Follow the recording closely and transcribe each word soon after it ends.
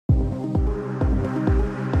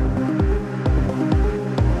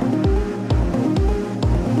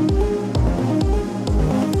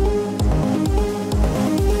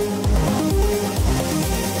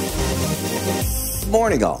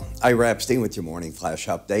morning, all. Ira Epstein with your morning flash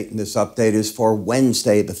update, and this update is for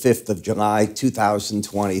Wednesday, the 5th of July,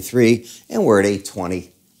 2023, and we're at 8:20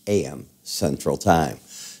 a.m. Central Time.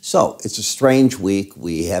 So it's a strange week.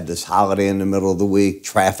 We had this holiday in the middle of the week.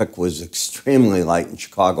 Traffic was extremely light in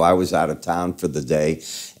Chicago. I was out of town for the day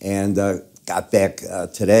and got back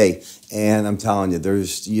today. And I'm telling you,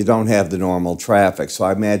 you don't have the normal traffic. So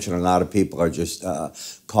I imagine a lot of people are just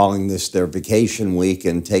calling this their vacation week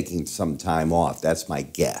and taking some time off. That's my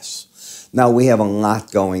guess. Now, we have a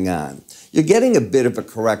lot going on. You're getting a bit of a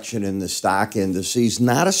correction in the stock indices.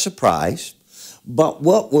 Not a surprise. But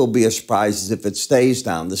what will be a surprise is if it stays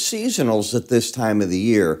down. The seasonals at this time of the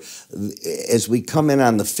year, as we come in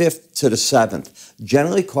on the 5th to the 7th,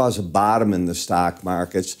 generally cause a bottom in the stock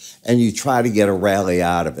markets, and you try to get a rally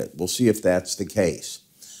out of it. We'll see if that's the case.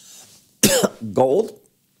 Gold,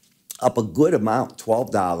 up a good amount,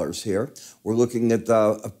 $12 here. We're looking at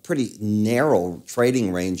a pretty narrow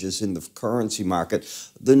trading ranges in the currency market.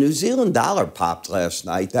 The New Zealand dollar popped last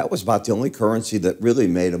night. That was about the only currency that really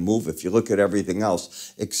made a move. If you look at everything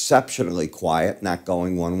else, exceptionally quiet, not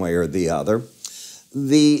going one way or the other.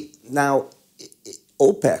 Now,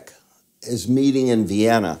 OPEC is meeting in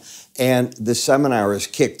Vienna, and the seminar is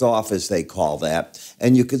kicked off, as they call that.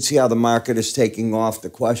 And you can see how the market is taking off. The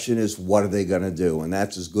question is, what are they going to do? And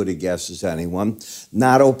that's as good a guess as anyone.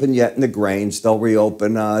 Not open yet in the grains. They'll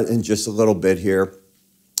reopen in just a little bit here.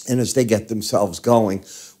 And as they get themselves going,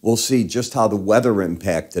 we'll see just how the weather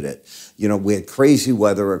impacted it. You know, we had crazy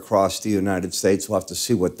weather across the United States. We'll have to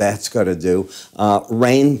see what that's going to do.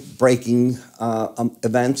 Rain-breaking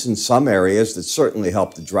events in some areas that certainly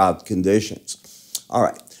helped the drought conditions. All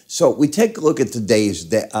right. So we take a look at today's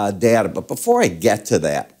data, but before I get to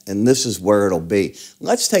that, and this is where it'll be,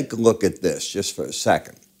 let's take a look at this just for a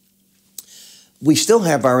second. We still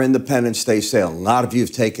have our Independence Day sale. A lot of you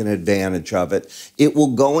have taken advantage of it. It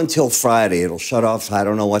will go until Friday. It'll shut off, I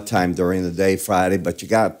don't know what time during the day Friday, but you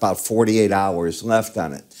got about 48 hours left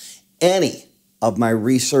on it. Any of my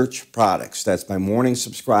research products, that's my morning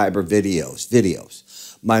subscriber videos,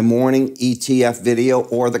 my morning ETF video,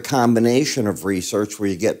 or the combination of research where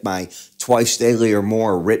you get my twice daily or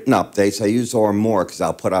more written updates. I use or more because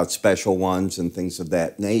I'll put out special ones and things of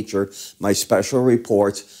that nature. My special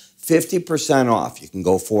reports, 50% off. You can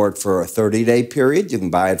go for it for a 30-day period. You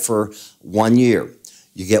can buy it for 1 year.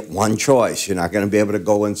 You get one choice. You're not going to be able to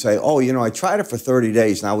go and say, oh, you know, I tried it for 30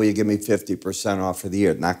 days. Now will you give me 50% off for the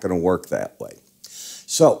year? Not going to work that way.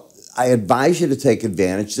 So I advise you to take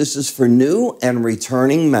advantage. This is for new and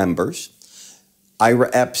returning members.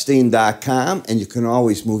 IraEpstein.com, and you can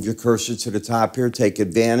always move your cursor to the top here. Take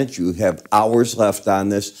advantage. You have hours left on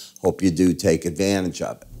this. Hope you do take advantage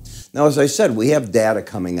of it. Now, as I said, we have data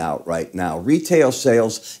coming out right now. Retail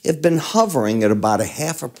sales have been hovering at about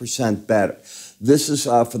 0.5% better. This is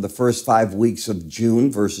for the first 5 weeks of June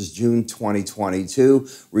versus June 2022.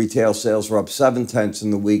 Retail sales were up 0.7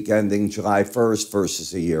 in the week ending July 1st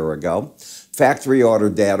versus a year ago. Factory order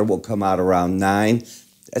data will come out around 9.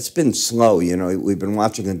 That's been slow. You know, we've been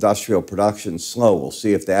watching industrial production slow. We'll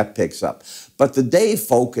see if that picks up. But the day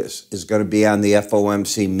focus is going to be on the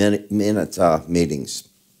FOMC minute meetings.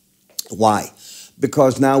 Why?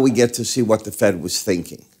 Because now we get to see what the Fed was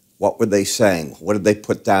thinking. What were they saying? What did they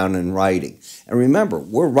put down in writing? And remember,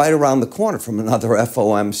 we're right around the corner from another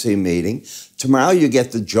FOMC meeting. Tomorrow you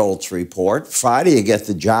get the JOLTS report. Friday you get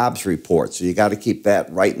the jobs report. So you got to keep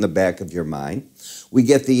that right in the back of your mind. We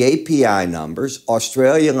get the API numbers.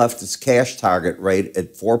 Australia left its cash target rate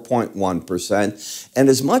at 4.1%. And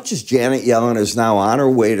as much as Janet Yellen is now on her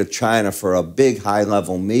way to China for a big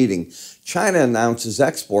high-level meeting, China announces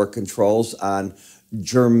export controls on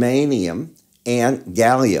germanium and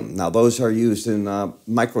gallium. Now, those are used in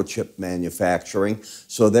microchip manufacturing,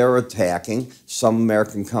 so they're attacking. Some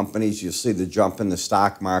American companies, you'll see the jump in the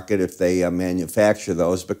stock market if they manufacture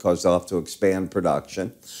those because they'll have to expand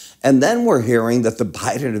production. And then we're hearing that the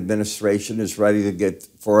Biden administration is ready to get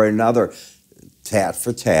for another tat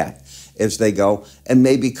for tat as they go, and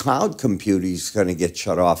maybe cloud computing is going to get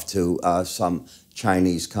shut off to some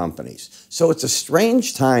Chinese companies. So it's a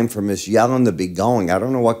strange time for Ms. Yellen to be going. I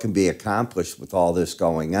don't know what can be accomplished with all this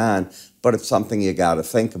going on, but it's something you got to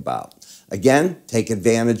think about. Again, take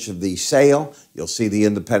advantage of the sale. You'll see the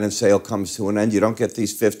independent sale comes to an end. You don't get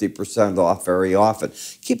these 50% off very often.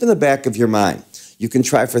 Keep in the back of your mind, you can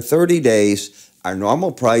try for 30 days. Our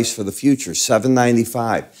normal price for the future,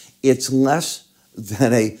 $7.95. It's less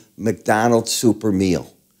than a McDonald's super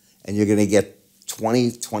meal, and you're going to get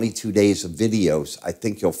 22 days of videos. I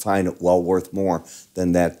think you'll find it well worth more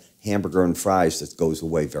than that hamburger and fries that goes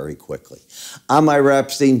away very quickly. I'm Ira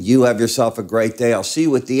Epstein. You have yourself a great day. I'll see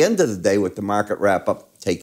you at the end of the day with the market wrap-up.